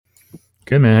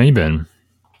Good man. How you been?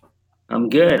 I'm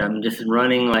good. I'm just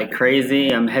running like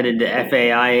crazy. I'm headed to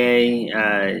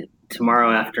FAIA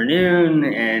tomorrow afternoon,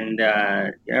 and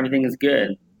everything is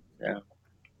good. So,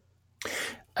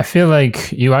 I feel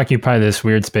like you occupy this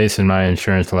weird space in my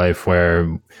insurance life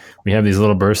where we have these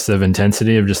little bursts of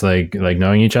intensity of just like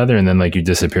knowing each other, and then like you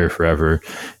disappear forever.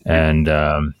 And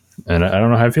I don't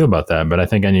know how I feel about that, but I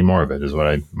think I need more of it. Is what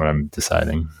I'm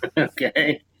deciding.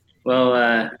 okay. Well,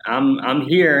 I'm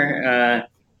here.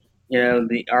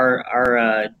 The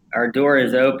our door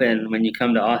is open. When you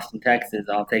come to Austin, Texas,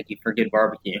 I'll take you for good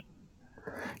barbecue.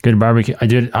 Good barbecue. I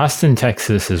did. Austin,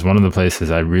 Texas is one of the places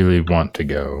I really want to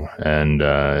go, and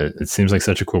it seems like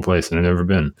such a cool place, and I've never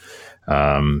been.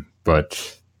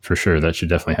 But for sure, that should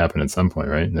definitely happen at some point,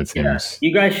 right? That Yeah, seems.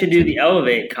 you guys should do the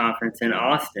Elevate conference in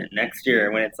Austin next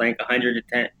year when it's like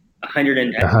 110,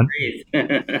 110 Uh-huh.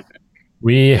 degrees.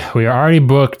 We are already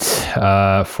booked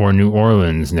for New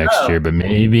Orleans next Oh, year, but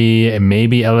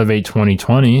maybe Elevate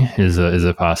 2020 is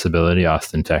a possibility.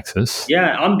 Austin, Texas.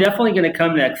 yeah, I'm definitely going to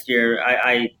come next year.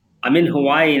 I'm in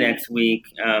Hawaii next week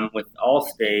with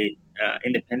Allstate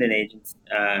independent agents.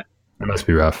 That must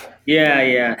be rough. Yeah,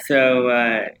 yeah. So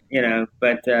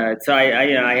but so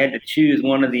I had to choose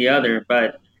one or the other,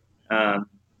 but um,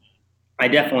 I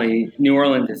definitely New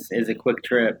Orleans is a quick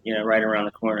trip, right around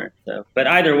the corner. So, but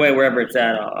either way, wherever it's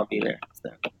at, I'll be there.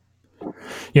 So,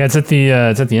 Yeah, it's at the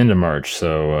end of March,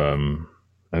 so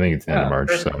I think it's the end of oh, March,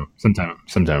 perfect. so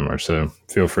sometime in March. So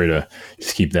feel free to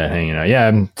just keep that hanging out.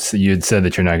 Yeah, so you had said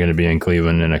that you're not going to be in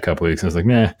Cleveland in a couple weeks. I was like,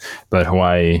 nah, but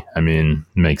Hawaii, I mean,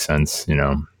 makes sense.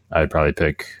 I'd probably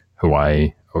pick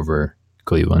Hawaii over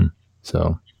Cleveland.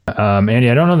 So, Andy,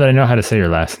 I don't know that I know how to say your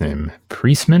last name.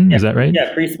 Priestman, Yeah, is that right?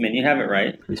 yeah, Priestman, you have it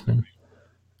right. Priestman.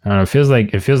 I don't know.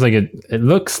 It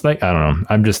looks like I don't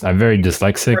know. I'm very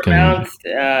dyslexic and Pronounced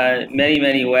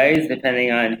many ways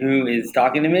depending on who is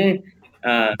talking to me.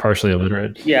 Uh, partially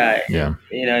illiterate. yeah, Yeah.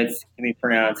 it's can be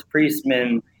pronounced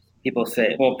Priestman. People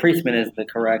say, well, Priestman is the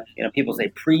correct. People say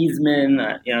Priestman.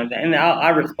 And I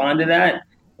respond to that.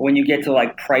 When you get to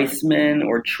like Priceman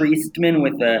or Treestman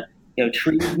with the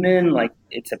Treesman, like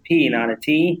it's a P, not a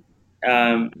T.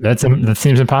 Um, That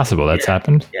seems impossible. That's yeah,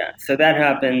 happened. yeah. So that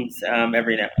happens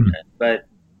every now and Hmm. then. But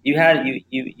you had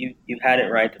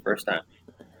it right the first time.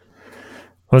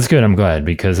 Well, that's good. I'm glad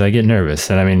because I get nervous,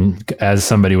 and I mean, as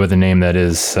somebody with a name that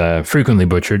is frequently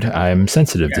butchered, I'm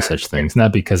sensitive to Yeah, such things.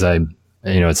 Not because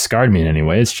it's scarred me in any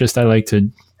way. It's just I like to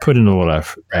put in a little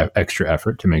right. extra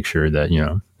effort to make sure that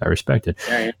I respect it.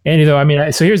 Yeah, yeah. Andy, though, I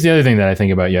mean, so here's the other thing that I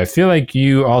think about you. I feel like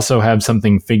you also have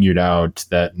something figured out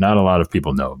that not a lot of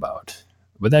people know about.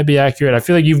 Would that be accurate? I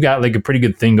feel like you've got like a pretty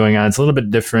good thing going on. It's a little bit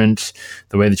different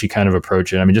the way that you kind of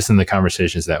approach it. I mean, just in the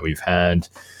conversations that we've had.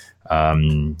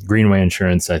 Greenway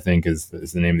Insurance, I think, is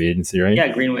the name of the agency, right? Yeah,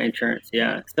 Greenway Insurance.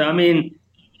 Yeah. So I mean,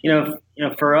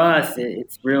 for us,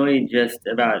 it's really just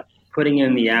about putting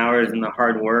in the hours and the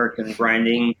hard work and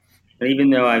grinding. And even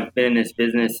though I've been in this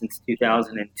business since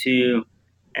 2002,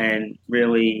 and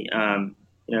really,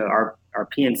 our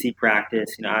PNC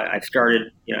practice, I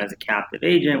started, as a captive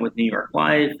agent with New York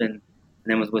Life, and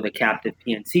then was with a captive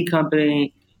PNC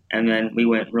company, and then we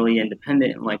went really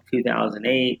independent in like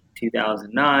 2008,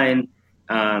 2009.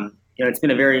 It's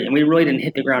been and we really didn't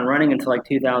hit the ground running until like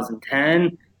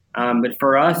 2010. But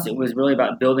for us, it was really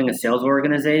about building a sales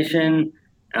organization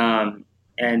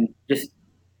and just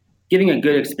giving a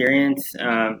good experience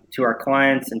to our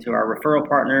clients and to our referral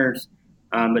partners.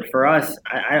 But for us,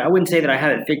 I wouldn't say that I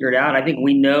have it figured out. I think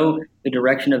we know the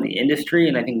direction of the industry,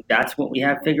 and I think that's what we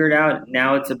have figured out.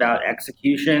 Now it's about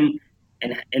execution,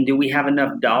 and do we have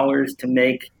enough dollars to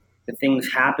make the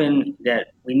things happen that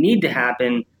we need to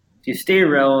happen to stay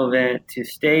relevant, to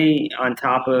stay on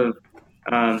top of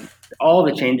all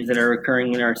the changes that are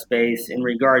occurring in our space in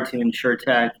regard to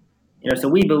insurtech. So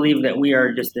we believe that we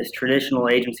are just this traditional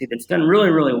agency that's done really,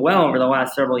 really well over the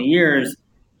last several years.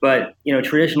 But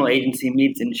traditional agency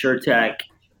meets insurtech,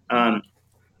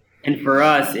 and for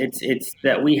us, it's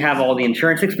that we have all the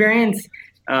insurance experience,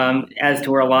 as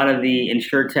to where a lot of the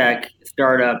insurtech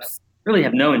startups really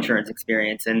have no insurance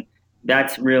experience, and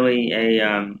that's really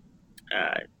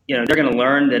they're going to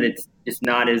learn that it's just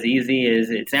not as easy as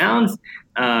it sounds.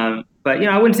 But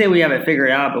I wouldn't say we have it figured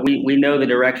out, but we know the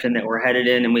direction that we're headed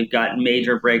in, and we've got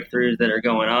major breakthroughs that are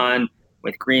going on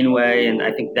with Greenway, and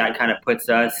I think that kind of puts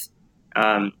us,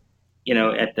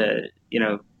 at the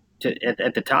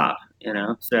at the top.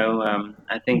 So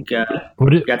I think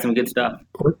What we've it, got some good stuff.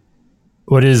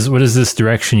 what is this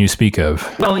direction you speak of?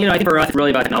 Well, I think for us, it's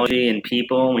really about technology and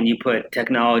people. When you put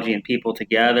technology and people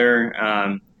together,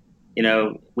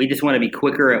 we just want to be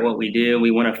quicker at what we do.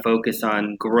 We want to focus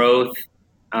on growth.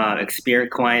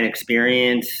 client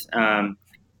experience. And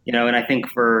I think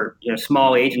for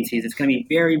small agencies, it's going to be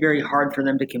very, very hard for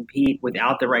them to compete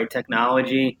without the right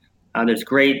technology. There's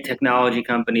great technology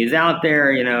companies out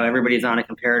there. Everybody's on a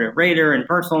comparative rater in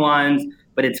personal lines,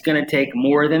 but it's going to take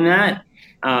more than that,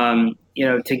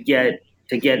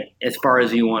 to get as far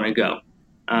as you want to go.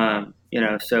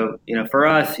 So for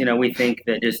us, we think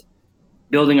that just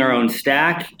building our own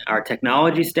stack, our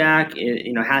technology stack,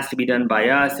 has to be done by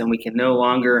us, and we can no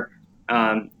longer,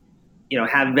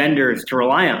 have vendors to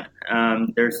rely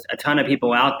on. There's a ton of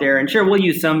people out there, and sure, we'll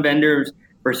use some vendors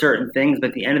for certain things, but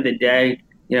at the end of the day,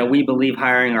 we believe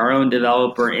hiring our own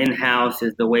developer in-house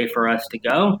is the way for us to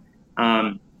go.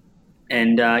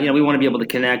 We want to be able to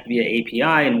connect via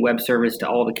API and web service to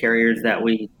all the carriers that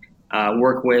we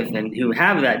work with and who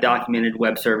have that documented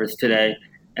web service today.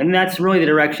 And that's really the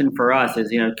direction for us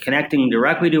is, connecting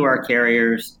directly to our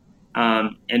carriers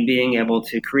and being able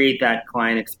to create that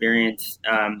client experience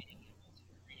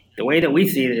the way that we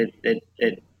see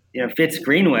it fits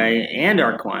Greenway and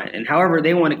our client. And however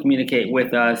they want to communicate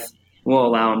with us, we'll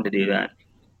allow them to do that.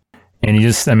 And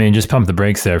just pump the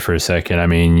brakes there for a second. I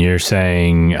mean, you're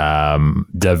saying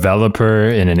developer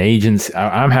in an agency.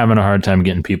 I'm having a hard time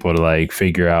getting people to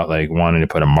figure out wanting to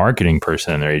put a marketing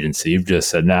person in their agency. You've just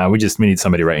said, we need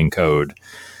somebody writing code.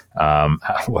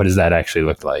 What does that actually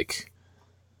look like?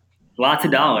 Lots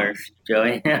of dollars,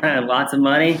 Joey. Lots of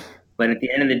money. But at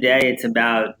the end of the day, it's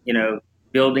about,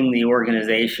 building the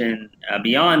organization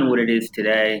beyond what it is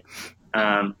today.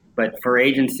 But for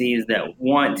agencies that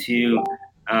want to,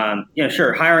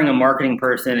 sure, hiring a marketing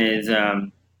person is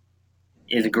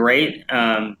great.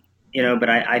 But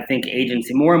I think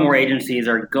more and more agencies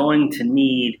are going to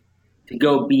need to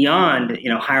go beyond,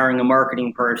 hiring a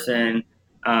marketing person.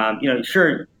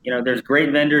 Sure, there's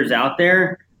great vendors out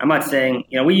there. I'm not saying,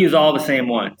 we use all the same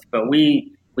ones, but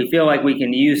we feel like we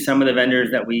can use some of the vendors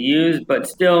that we use, but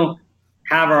still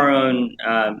have our own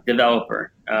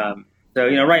developer. So,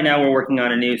 right now we're working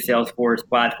on a new Salesforce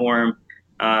platform,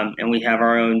 and we have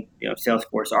our own,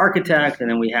 Salesforce architect, and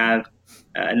then we have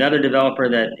another developer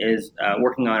that is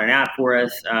working on an app for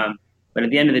us. But at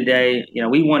the end of the day,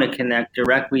 we want to connect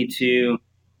directly to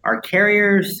our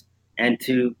carriers and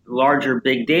to larger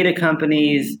big data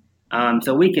companies,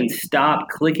 so we can stop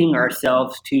clicking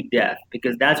ourselves to death,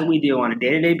 because that's what we do on a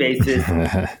day-to-day basis in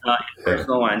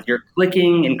personal lines. You're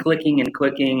clicking and clicking and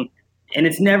clicking, and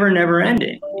it's never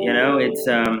ending. It's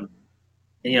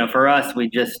for us, we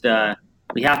just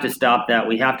we have to stop that.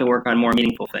 We have to work on more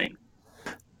meaningful things.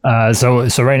 So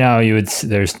right now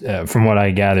there's from what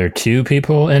I gather, 2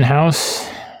 people in house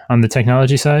on the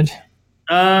technology side.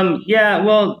 Yeah.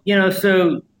 Well,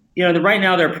 right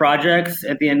now they're projects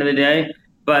at the end of the day.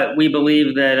 But we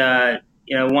believe that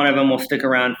one of them will stick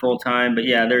around full time. But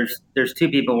yeah, there's 2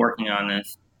 people working on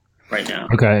this right now.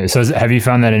 Okay, so have you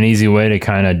found that an easy way to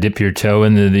kind of dip your toe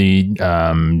into the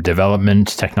development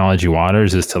technology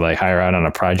waters is to hire out on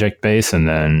a project base and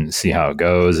then see how it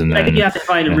goes? And then I think you have to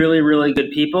find really, really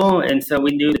good people. And so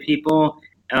we knew the people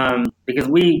because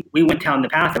we went down the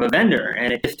path of a vendor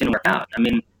and it just didn't work out. I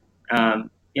mean, I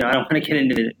don't want to get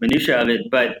into the minutia of it,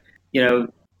 but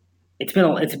it's been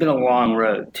a long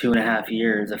road, 2.5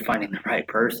 years of finding the right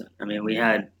person. I mean, we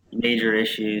had major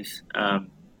issues. I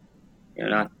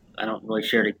don't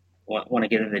really want to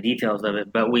get into the details of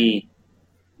it, but we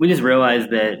just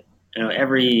realized that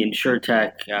every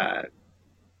insurtech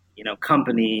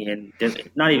company, and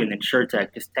not even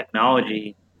insurtech, just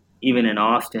technology, even in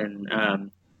Austin,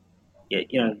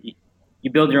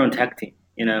 you build your own tech team,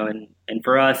 and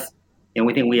for us,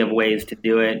 we think we have ways to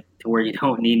do it to where you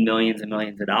don't need millions and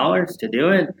millions of dollars to do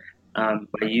it by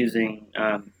using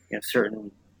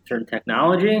certain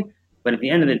technology. But at the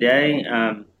end of the day,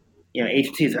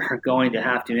 agencies are going to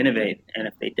have to innovate, and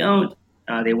if they don't,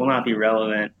 they will not be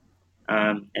relevant.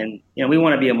 And we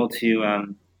want to be able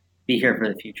to be here for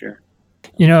the future.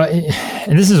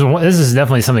 And this is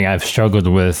definitely something I've struggled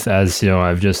with, as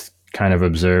I've just kind of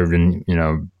observed and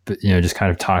just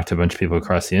kind of talked to a bunch of people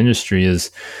across the industry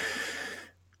is.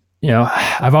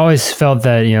 I've always felt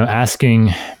that,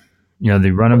 asking,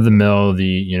 the run of the mill,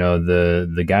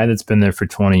 the guy that's been there for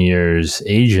 20 years,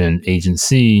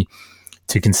 agency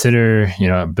to consider,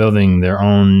 building their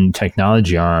own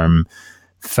technology arm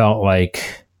felt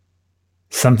like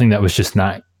something that was just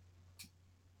not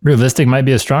realistic, might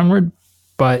be a strong word,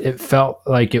 but it felt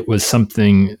like it was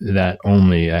something that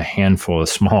only a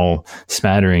small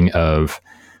smattering of,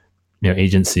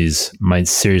 agencies might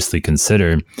seriously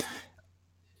consider.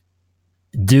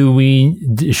 Should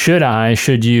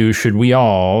we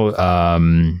all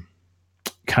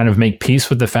kind of make peace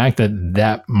with the fact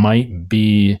that might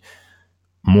be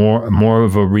more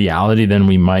of a reality than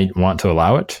we might want to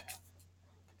allow it?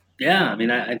 Yeah, I mean,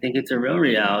 I think it's a real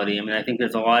reality. I mean, I think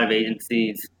there's a lot of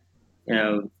agencies, you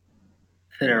know,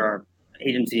 that are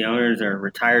agency owners are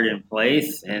retired in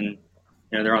place, and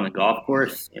they're on the golf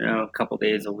course, a couple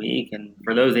days a week. And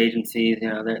for those agencies,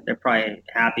 they're probably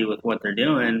happy with what they're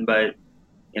doing, but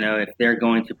if they're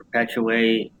going to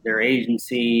perpetuate their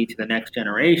agency to the next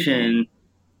generation,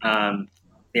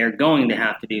 they're going to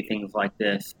have to do things like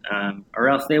this, or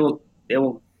else they will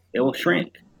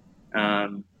shrink.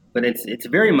 But it's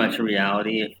very much a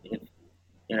reality. If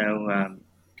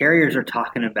carriers are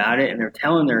talking about it and they're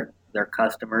telling their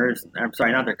customers, I'm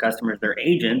sorry, not their customers, their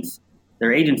agents,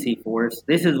 their agency force,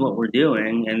 this is what we're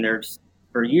doing. And there's,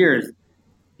 for years,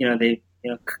 a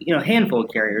handful of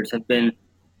carriers have been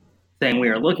saying, we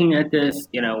are looking at this,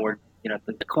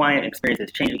 the client experience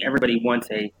is changing. Everybody wants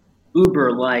a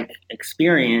Uber-like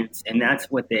experience, and that's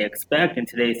what they expect in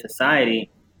today's society.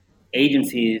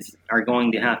 Agencies are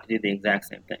going to have to do the exact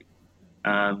same thing.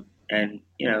 And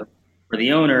for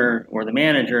the owner or the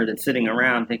manager that's sitting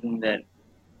around thinking that,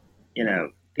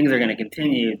 things are going to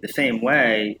continue the same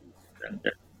way,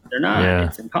 they're not. Yeah.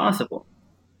 It's impossible.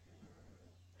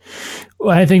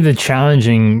 Well, I think the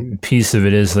challenging piece of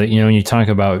it is that, when you talk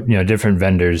about, different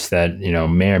vendors that,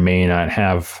 may or may not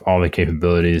have all the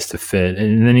capabilities to fit.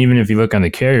 And then even if you look on the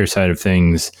carrier side of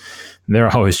things, they're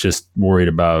always just worried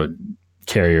about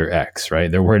carrier X, right?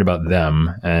 They're worried about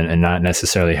them and not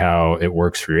necessarily how it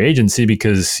works for your agency,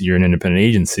 because you're an independent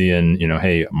agency and,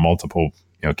 hey, multiple,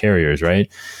 carriers,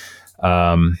 right?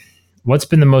 What's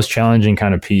been the most challenging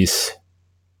kind of piece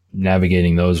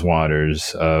navigating those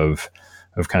waters of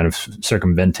kind of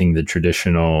circumventing the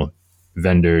traditional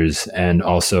vendors and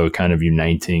also kind of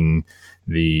uniting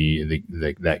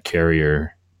that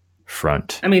carrier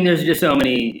front? I mean, there's just so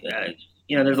many,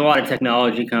 there's a lot of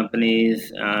technology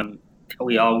companies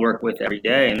we all work with every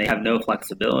day, and they have no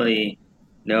flexibility,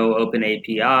 no open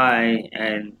API,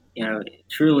 and,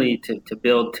 truly to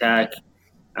build tech,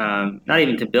 not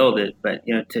even to build it, but,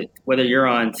 to whether you're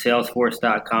on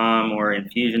Salesforce.com or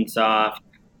Infusionsoft,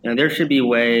 there should be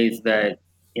ways that,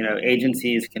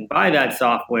 agencies can buy that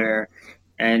software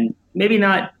and maybe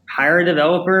not hire a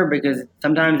developer, because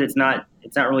sometimes it's not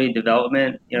really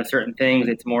development, certain things,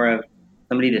 it's more of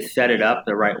somebody to set it up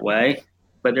the right way.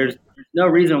 But there's no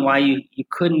reason why you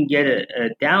couldn't get a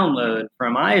download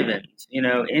from Ivans,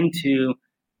 into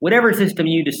whatever system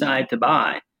you decide to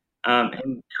buy,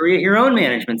 and create your own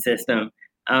management system.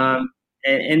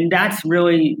 And that's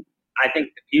really, I think,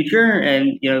 the future.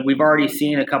 And, we've already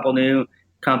seen a couple new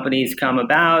companies come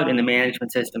about in the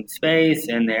management system space,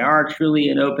 and they are truly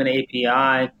an open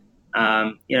API.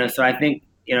 So I think,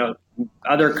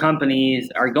 other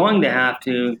companies are going to have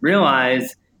to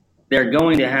realize they're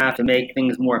going to have to make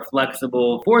things more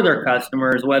flexible for their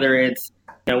customers, whether it's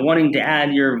wanting to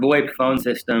add your VoIP phone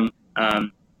system,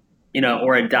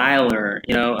 or a dialer,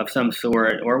 of some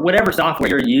sort, or whatever software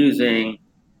you're using.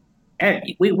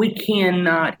 We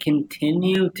cannot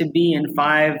continue to be in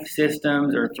 5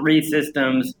 systems or 3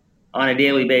 systems on a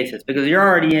daily basis, because you're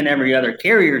already in every other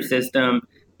carrier system.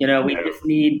 We just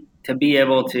need to be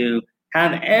able to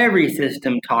have every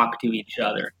system talk to each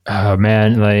other. Oh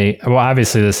man, well,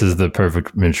 obviously this is the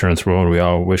perfect insurance world we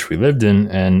all wish we lived in.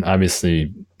 And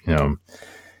obviously,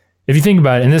 if you think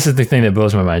about it, and this is the thing that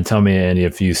blows my mind. Tell me, Andy,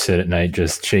 if you sit at night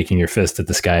just shaking your fist at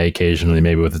the sky occasionally,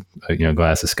 maybe with a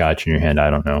glass of scotch in your hand, I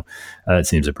don't know. That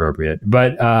seems appropriate.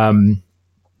 But I'm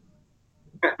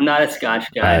not a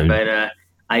scotch guy, but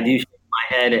I do shake my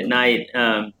head at night.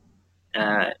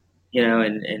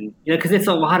 Because it's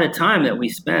a lot of time that we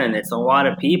spend. It's a lot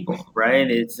of people,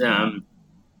 right? It's, the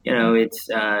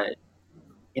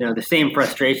same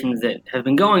frustrations that have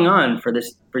been going on for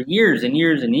years and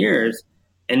years and years.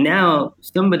 And now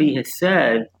somebody has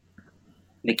said,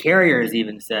 the carriers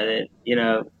even said it,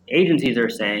 agencies are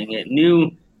saying it,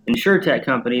 new insurtech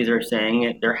companies are saying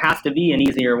it. There has to be an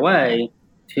easier way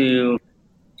to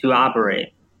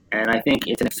operate. And I think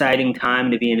it's an exciting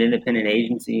time to be an independent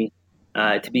agency.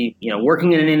 To be,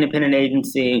 working in an independent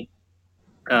agency,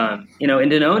 and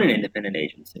to own an independent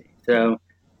agency. So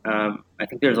I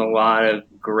think there's a lot of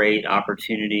great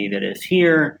opportunity that is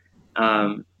here,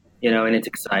 and it's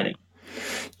exciting.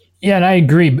 Yeah, and I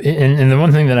agree. And the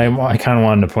one thing that I kind of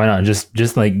wanted to point out,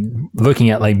 just like looking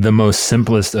at like the most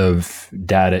simplest of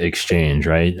data exchange,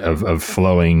 right, of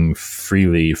flowing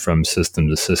freely from system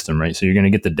to system, right? So you're going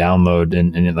to get the download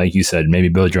and like you said, maybe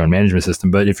build your own management system.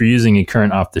 But if you're using a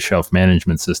current off-the-shelf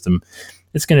management system,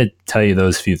 it's going to tell you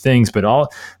those few things. But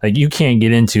you can't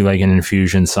get into like an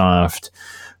Infusionsoft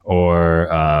or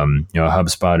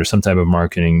HubSpot or some type of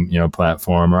marketing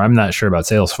platform, or I'm not sure about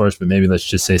Salesforce, but maybe let's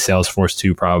just say Salesforce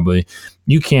too. Probably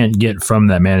you can't get from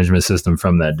that management system,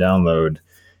 from that download,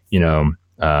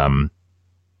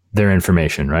 their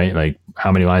information, right? Like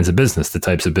how many lines of business, the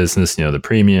types of business, the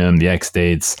premium, the X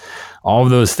dates, all of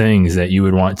those things that you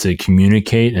would want to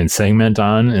communicate and segment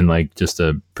on in like just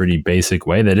a pretty basic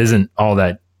way that isn't all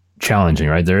that challenging,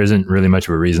 right? There isn't really much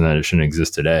of a reason that it shouldn't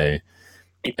exist today.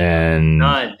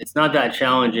 It's not that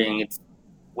challenging.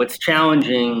 What's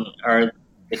challenging are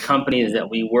the companies that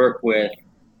we work with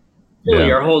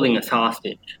really are holding us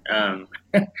hostage.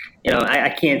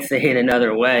 I can't say it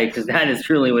another way, because that is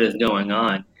truly what is going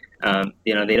on.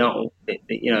 They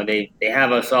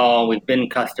have us all. We've been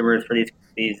customers for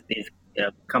these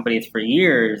companies for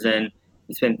years, and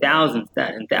we spend thousands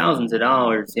and thousands of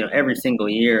dollars, every single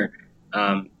year.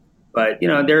 But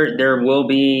there will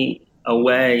be a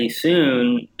way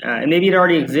soon, and maybe it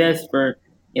already exists for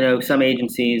some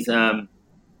agencies, to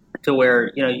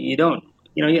where you don't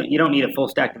need a full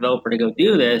stack developer to go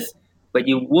do this, but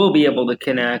you will be able to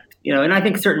connect. And I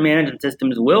think certain management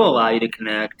systems will allow you to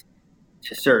connect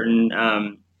to certain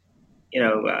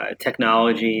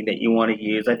technology that you want to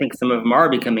use. I think some of them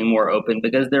are becoming more open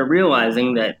because they're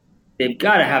realizing that they've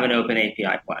got to have an open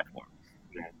API platform.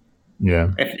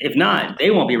 Yeah. If not, they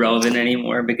won't be relevant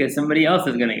anymore because somebody else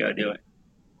is going to go do it.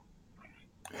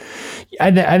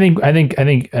 I think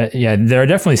there are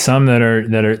definitely some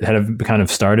that have kind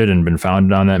of started and been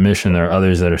founded on that mission. There are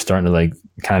others that are starting to like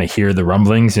kind of hear the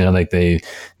rumblings, like they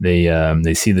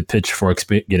see the pitchforks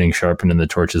getting sharpened and the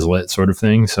torches lit, sort of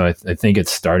thing. So I think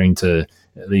it's starting to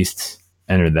at least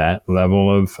enter that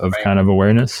level of right. Kind of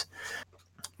awareness.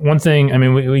 One thing, I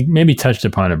mean, we maybe touched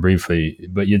upon it briefly,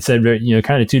 but you'd said,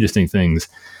 kind of two distinct things.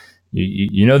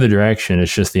 You know the direction,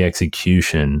 it's just the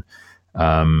execution.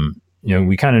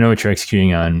 We kind of know what you're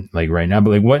executing on like right now, but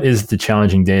like what is the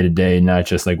challenging day to day, not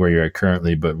just like where you're at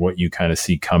currently, but what you kind of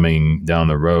see coming down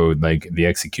the road, like the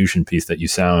execution piece that you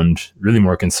sound really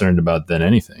more concerned about than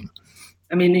anything.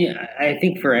 I mean, I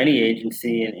think for any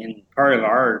agency, and part of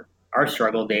our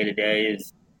struggle day to day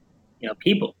is,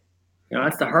 people.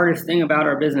 That's the hardest thing about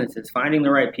our business, is finding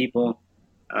the right people,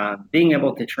 being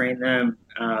able to train them.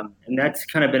 And that's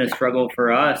kind of been a struggle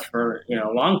for us for,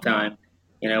 a long time.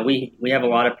 We have a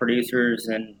lot of producers,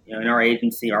 and, in our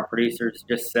agency, our producers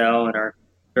just sell and our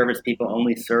service people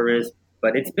only service.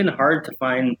 But it's been hard to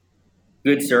find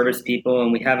good service people,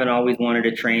 and we haven't always wanted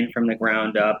to train from the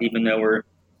ground up, even though we're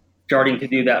starting to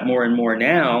do that more and more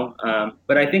now.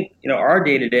 But I think, our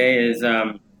day to day is,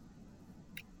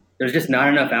 there's just not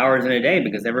enough hours in a day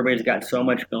because everybody's got so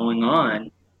much going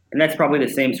on. And that's probably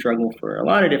the same struggle for a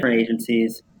lot of different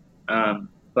agencies.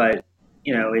 But,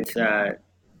 it's,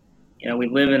 we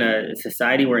live in a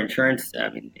society where insurance,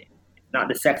 it's not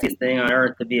the sexiest thing on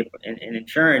earth to be in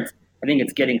insurance. I think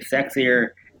it's getting sexier,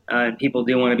 and people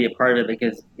do want to be a part of it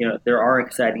because, there are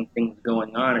exciting things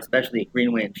going on, especially at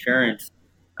Greenway Insurance.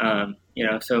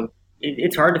 So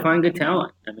it's hard to find good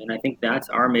talent. I mean, I think that's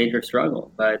our major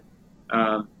struggle. But,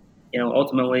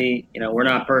 ultimately, we're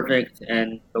not perfect,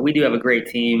 but we do have a great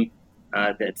team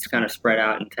that's kind of spread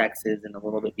out in Texas and a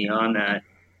little bit beyond that.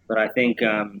 But I think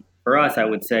for us, I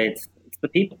would say it's the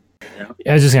people.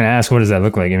 I was just going to ask, what does that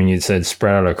look like? I mean, you said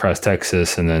spread out across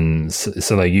Texas, and then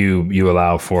so like you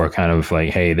allow for kind of like,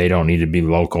 hey, they don't need to be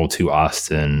local to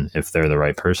Austin if they're the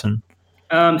right person.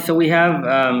 So we have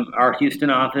our Houston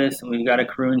office, and we've got a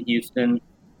crew in Houston.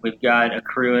 We've got a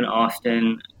crew in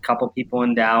Austin, a couple people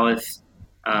in Dallas.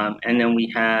 And then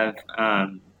we have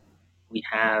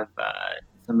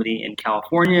somebody in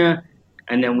California,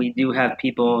 and then we do have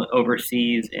people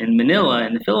overseas in Manila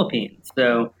in the Philippines.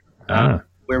 So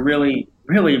we're really,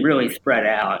 really, really spread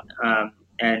out.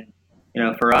 And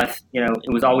for us,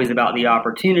 it was always about the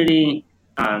opportunity.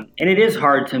 And it is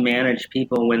hard to manage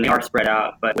people when they are spread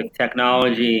out, but with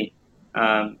technology,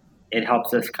 it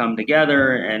helps us come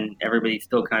together, and everybody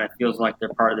still kind of feels like they're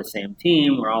part of the same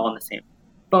team. We're all on the same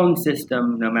phone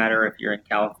system, no matter if you're in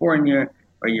California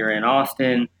or you're in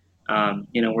Austin.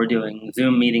 We're doing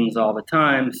Zoom meetings all the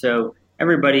time. So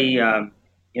everybody,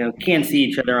 can see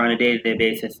each other on a day-to-day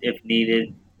basis if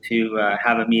needed to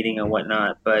have a meeting and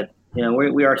whatnot. But,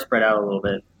 we are spread out a little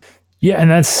bit. Yeah.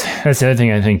 And that's the other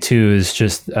thing I think too, is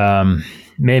just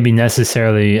maybe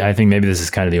necessarily, I think maybe this is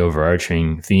kind of the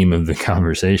overarching theme of the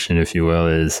conversation, if you will,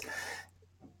 is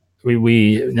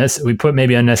we put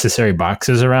maybe unnecessary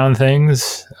boxes around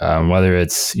things, whether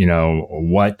it's,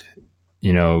 what,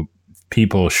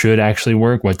 people should actually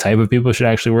work, what type of people should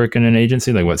actually work in an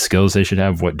agency, like what skills they should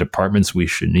have, what departments we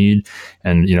should need.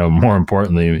 And, more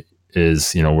importantly,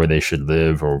 is, where they should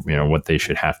live, or, what they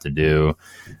should have to do.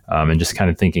 And just kind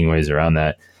of thinking ways around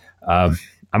that.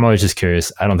 I'm always just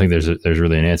curious. I don't think there's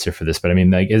really an answer for this, but I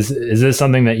mean, like, is this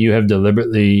something that you have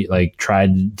deliberately like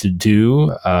tried to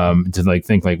do, to like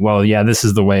think like, well, yeah, this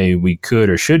is the way we could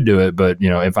or should do it. But,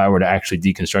 if I were to actually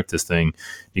deconstruct this thing,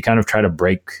 you kind of try to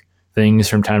break things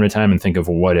from time to time and think of,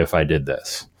 well, what if I did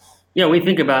this? Yeah, I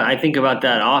think about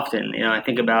that often. I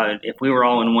think about if we were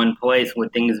all in one place,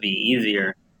 would things be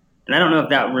easier? And I don't know if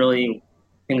that really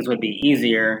things would be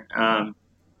easier.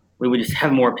 We would just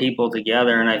have more people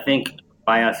together. And I think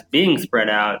by us being spread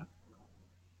out,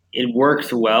 it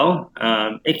works well.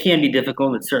 It can be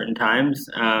difficult at certain times.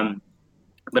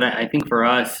 But I think for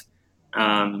us,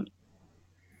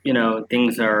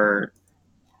 things are,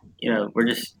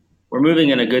 we're moving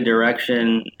in a good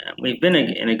direction. We've been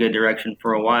in a good direction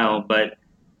for a while, but,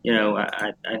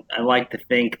 I like to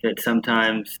think that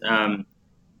sometimes,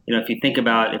 if you think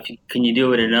about can you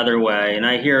do it another way? And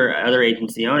I hear other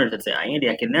agency owners that say, Andy,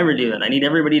 I can never do that. I need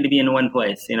everybody to be in one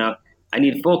place. I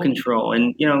need full control.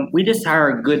 And, we just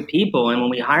hire good people. And when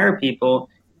we hire people,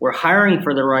 we're hiring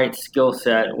for the right skill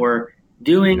set. We're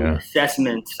doing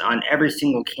assessments on every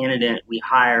single candidate we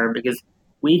hire, because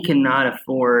we cannot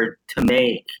afford to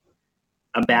make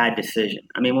a bad decision.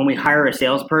 I mean, when we hire a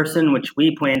salesperson, which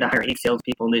we plan to hire 8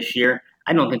 salespeople this year,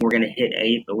 I don't think we're going to hit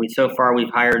 8, but so far we've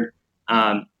hired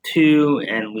 2,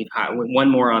 and we've hired 1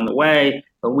 more on the way.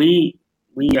 But we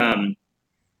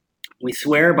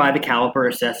swear by the caliper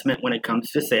assessment when it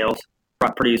comes to sales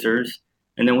producers,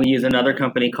 and then we use another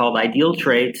company called Ideal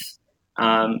Traits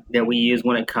that we use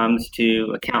when it comes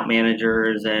to account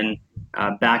managers and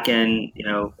back end,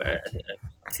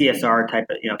 CSR type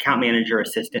of, account manager,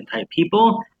 assistant type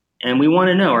people. And we want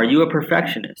to know, are you a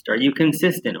perfectionist? Are you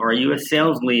consistent? Or are you a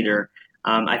sales leader?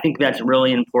 I think that's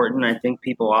really important. I think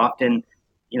people often,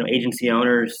 agency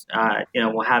owners,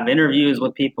 will have interviews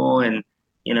with people, and,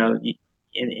 and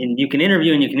you can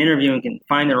interview and can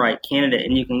find the right candidate,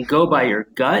 and you can go by your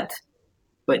gut,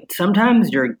 but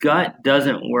sometimes your gut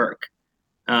doesn't work.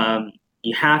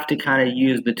 You have to kind of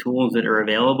use the tools that are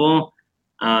available.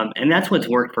 And that's what's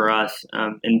worked for us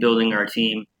in building our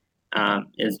team,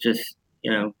 is just,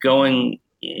 going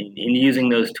and using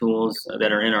those tools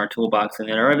that are in our toolbox and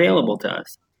that are available to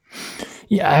us.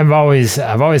 Yeah, I've always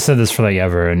said this for like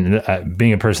ever, and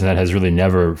being a person that has really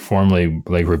never formally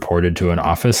like reported to an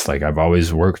office, like I've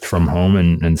always worked from home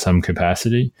in some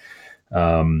capacity.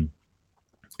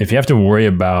 If you have to worry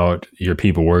about your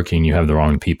people working, you have the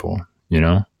wrong people,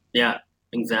 Yeah,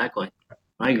 exactly.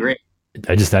 I agree.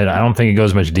 I don't think it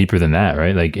goes much deeper than that,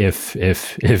 right? Like if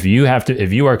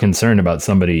you are concerned about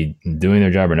somebody doing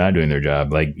their job or not doing their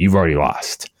job, like you've already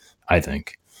lost, I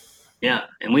think. Yeah.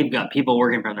 And we've got people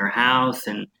working from their house,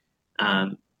 and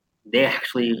they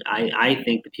actually, I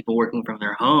think the people working from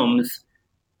their homes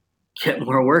get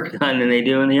more work done than they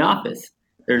do in the office.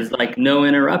 There's like no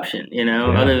interruption,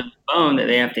 other than the phone that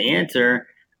they have to answer.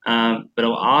 But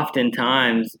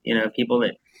oftentimes, people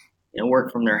that,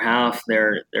 work from their house,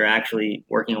 they're actually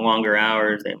working longer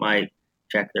hours. They might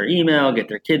check their email, get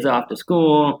their kids off to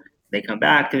school. They come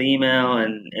back to the email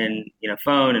and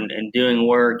phone and doing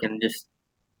work. And just,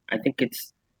 I think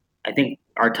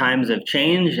our times have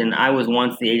changed. And I was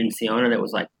once the agency owner that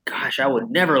was like, gosh, I would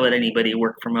never let anybody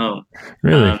work from home.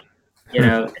 Really?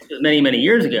 Many, many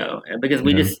years ago, because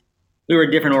we were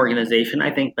a different organization,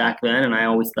 I think, back then. And I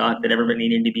always thought that everybody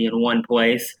needed to be in one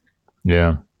place.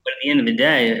 Yeah. But at the end of the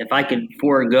day, if I could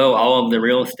forego all of the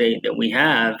real estate that we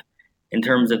have in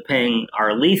terms of paying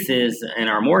our leases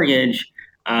and our mortgage,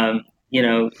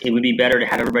 it would be better to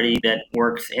have everybody that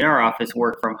works in our office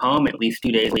work from home at least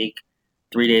 2 days a week,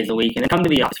 3 days a week, and then come to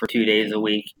the office for 2 days a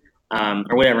week,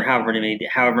 or whatever, however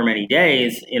many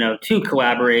days, to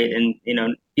collaborate and,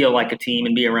 feel like a team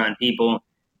and be around people.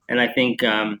 And I think,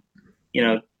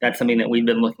 that's something that we've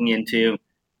been looking into.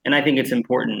 And I think it's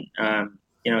important,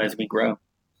 as we grow.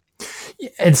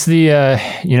 It's the,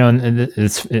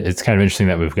 it's kind of interesting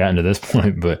that we've gotten to this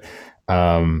point, but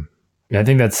I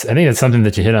think that's something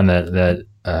that you hit on that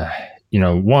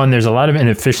one, there's a lot of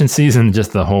inefficiencies in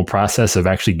just the whole process of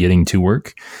actually getting to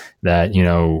work that,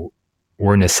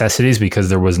 were necessities because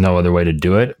there was no other way to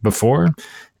do it before.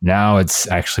 Now it's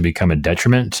actually become a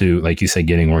detriment to, like you said,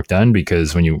 getting work done,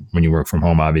 because when you work from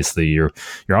home, obviously you're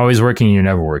always working and you're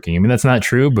never working. I mean, that's not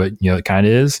true, but it kind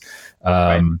of is.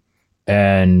 Right.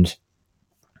 And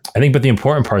I think, but the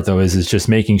important part though is just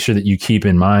making sure that you keep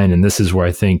in mind, and this is where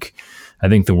I think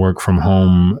the work from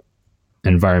home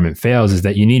environment fails, is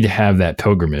that you need to have that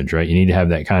pilgrimage, right? You need to have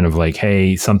that kind of like,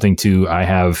 hey, I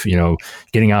have,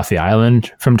 getting off the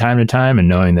island from time to time and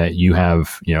knowing that you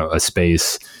have, a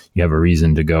space, you have a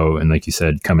reason to go and, like you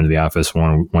said, come into the office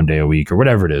one day a week or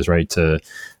whatever it is, right? To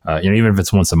even if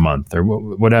it's once a month or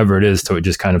whatever it is, to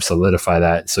just kind of solidify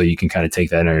that so you can kind of take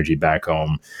that energy back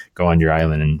home, go on your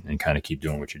island, and kind of keep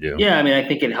doing what you do. Yeah, I mean, I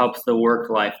think it helps the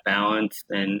work-life balance,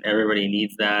 and everybody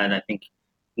needs that. I think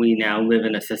we now live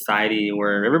in a society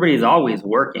where everybody's always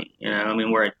working. I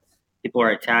mean, where people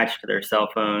are attached to their cell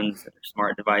phones, their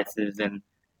smart devices, and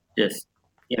just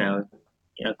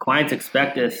clients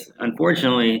expect us,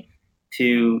 unfortunately,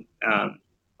 to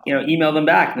email them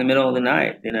back in the middle of the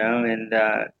night, and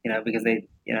because they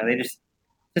just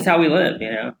how we live,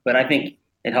 But I think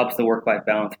it helps the work-life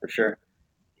balance for sure.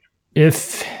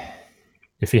 If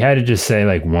you had to just say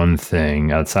like one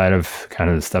thing outside of kind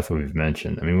of the stuff that we've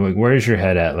mentioned, I mean, where's your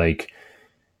head at, like,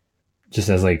 just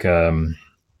as like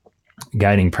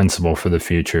guiding principle for the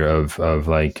future of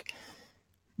like,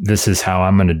 this is how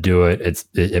I'm going to do it.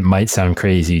 It might sound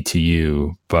crazy to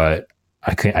you, but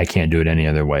I can't do it any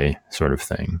other way, sort of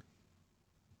thing.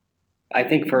 I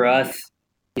think for us,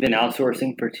 we've been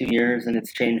outsourcing for 2 years, and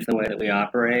it's changed the way that we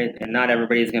operate. And not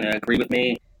everybody's going to agree with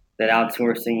me that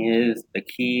outsourcing is the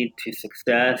key to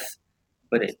success,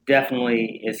 but it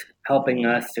definitely is helping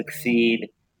us succeed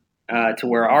to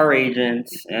where our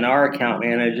agents and our account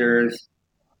managers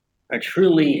are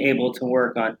truly able to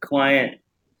work on client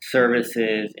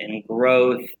services and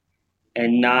growth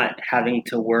and not having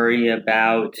to worry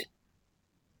about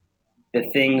the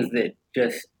things that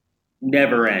just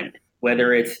never end,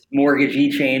 whether it's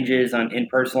mortgagee changes in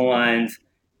personal lines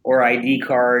or ID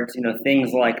cards,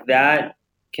 things like that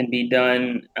can be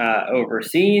done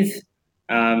overseas.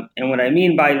 And what I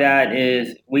mean by that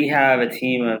is we have a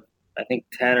team of, I think,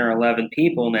 10 or 11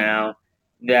 people now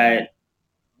that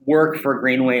work for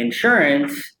Greenway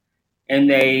Insurance, and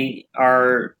they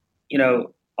are,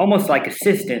 almost like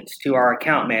assistants to our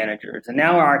account managers. And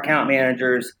now our account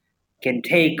managers can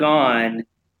take on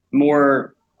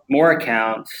more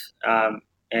accounts,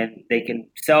 and they can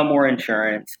sell more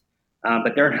insurance,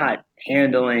 but they're not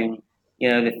handling,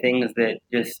 the things that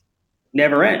just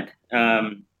never end.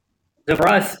 So for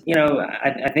us,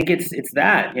 I think it's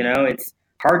that, it's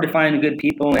hard to find good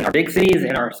people in our big cities,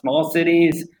 in our small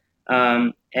cities.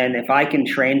 And if I can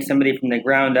train somebody from the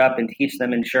ground up and teach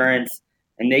them insurance,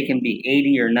 and they can be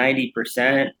 80 or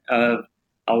 90% of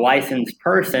a licensed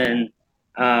person,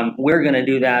 we're going to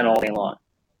do that all day long.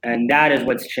 And that is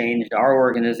what's changed our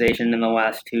organization in the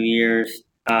last 2 years,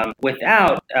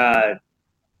 without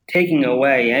taking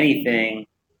away anything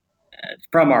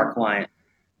from our client.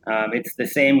 It's the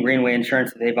same Greenway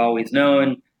Insurance that they've always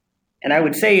known. And I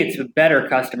would say it's a better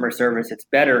customer service. It's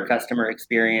better customer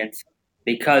experience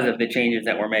because of the changes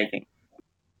that we're making.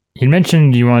 You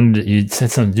mentioned you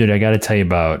said something, dude, I got to tell you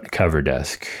about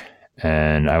CoverDesk.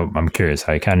 And I'm curious.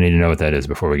 I kind of need to know what that is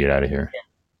before we get out of here.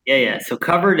 Yeah. So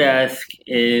CoverDesk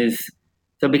is,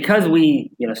 because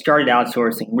we, started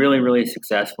outsourcing really, really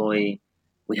successfully,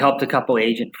 we helped a couple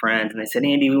agent friends, and they said,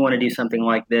 Andy, we want to do something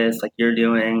like this, like you're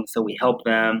doing. So we helped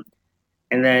them.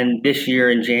 And then this year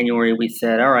in January, we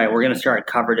said, all right, we're going to start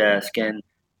CoverDesk. And,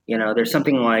 there's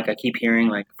something like, I keep hearing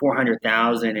like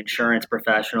 400,000 insurance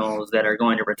professionals that are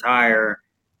going to retire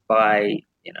by,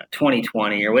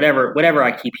 2020 or whatever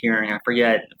I keep hearing. I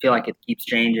forget. I feel like it keeps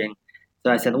changing.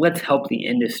 So I said, let's help the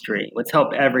industry. Let's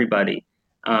help everybody.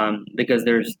 Because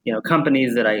there's,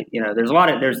 companies that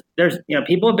there's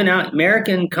people have been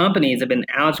American companies have been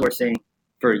outsourcing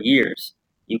for years.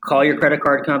 You call your credit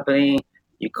card company,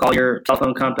 you call your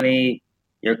telephone company,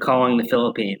 you're calling the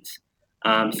Philippines.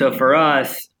 So for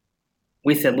us,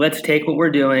 we said, let's take what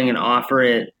we're doing and offer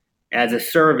it as a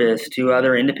service to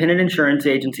other independent insurance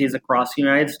agencies across the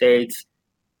United States.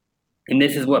 And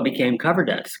this is what became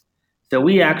CoverDesk. So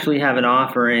we actually have an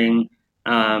offering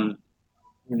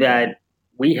that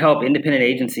we help independent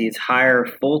agencies hire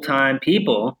full-time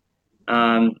people,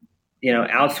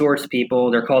 outsource people.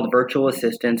 They're called virtual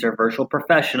assistants or virtual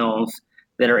professionals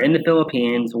that are in the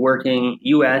Philippines working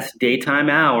U.S. daytime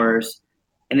hours,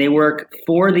 and they work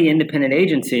for the independent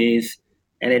agencies,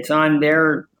 and it's on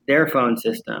their phone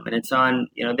system, and it's on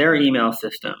their email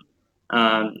system.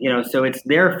 So it's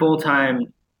their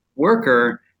full-time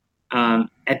worker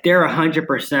at their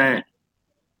 100%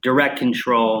 direct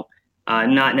control.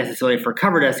 Not necessarily for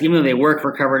CoverDesk, even though they work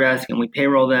for CoverDesk and we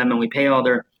payroll them and we pay all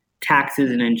their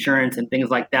taxes and insurance and things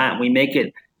like that. And we make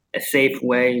it a safe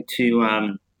way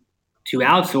to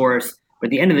outsource. But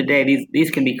at the end of the day, these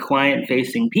can be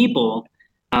client-facing people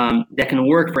that can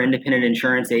work for independent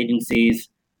insurance agencies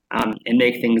and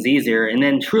make things easier. And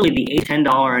then truly the $8 to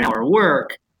 $10 an hour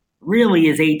work really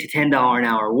is $8 to $10 an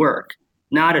hour work,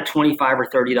 not a $25 or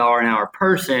 $30 an hour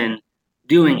person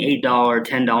doing $8,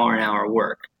 $10 an hour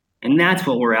work. And that's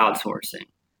what we're outsourcing.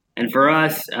 And for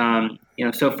us,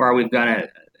 so far we've got a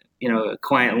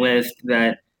client list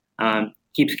that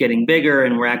keeps getting bigger,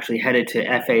 and we're actually headed to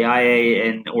FAIA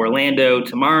in Orlando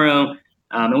tomorrow.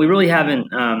 And we really haven't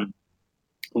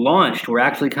launched. We're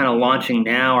actually kind of launching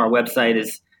now. Our website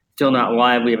is still not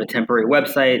live. We have a temporary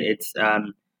website. It's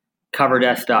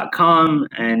coverdesk.com,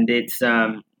 and it's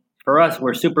for us,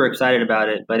 we're super excited about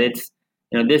it. But it's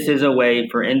this is a way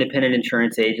for independent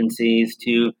insurance agencies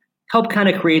to help kind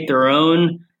of create their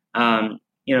own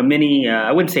mini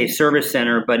I wouldn't say service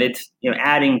center, but it's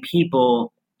adding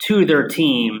people to their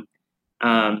team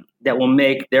that will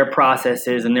make their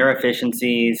processes and their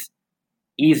efficiencies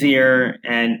easier,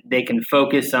 and they can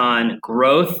focus on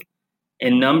growth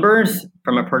in numbers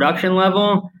from a production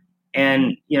level,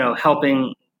 and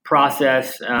helping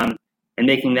process and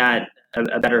making that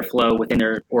a better flow within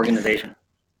their organization.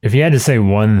 If you had to say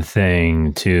one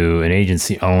thing to an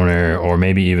agency owner, or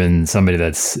maybe even somebody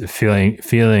that's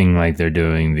feeling like they're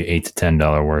doing the $8 to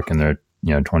 $10 work and they're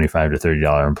 $25 to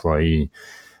 $30 employee,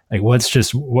 like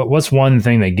what's one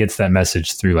thing that gets that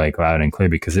message through like loud and clear?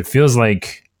 Because it feels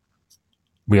like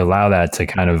we allow that to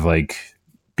kind of like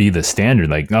be the standard.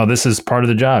 Like, no, this is part of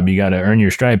the job. You got to earn your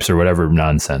stripes or whatever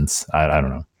nonsense. I don't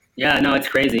know. Yeah, no, it's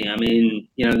crazy. I mean,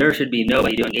 there should be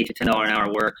nobody doing $8 to $10 an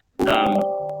hour work.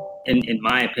 In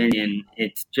my opinion,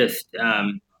 it's just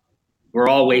we're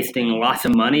all wasting lots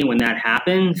of money when that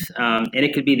happens. And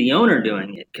it could be the owner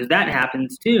doing it, because that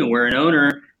happens too, where an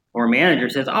owner or manager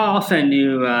says, "Oh, I'll send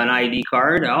you an ID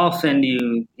card. I'll send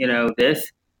you,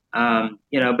 this." But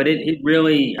it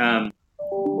really,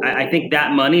 I think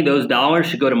that money, those dollars,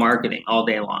 should go to marketing all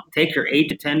day long. Take your $8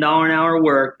 to $10 an hour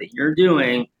work that you're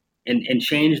doing and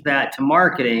change that to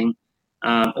marketing,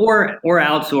 or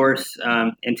outsource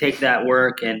and take that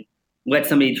work and let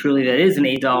somebody truly that is an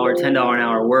 $8, $10 an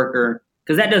hour worker,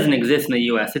 because that doesn't exist in the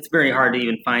U.S. It's very hard to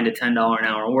even find a $10 an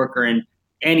hour worker in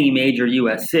any major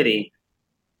U.S. city.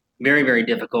 Very, very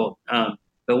difficult.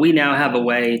 But we now have a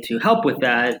way to help with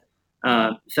that.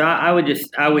 So I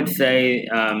would say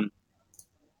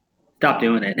stop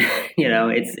doing it.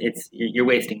 You're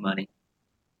wasting money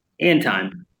and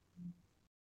time.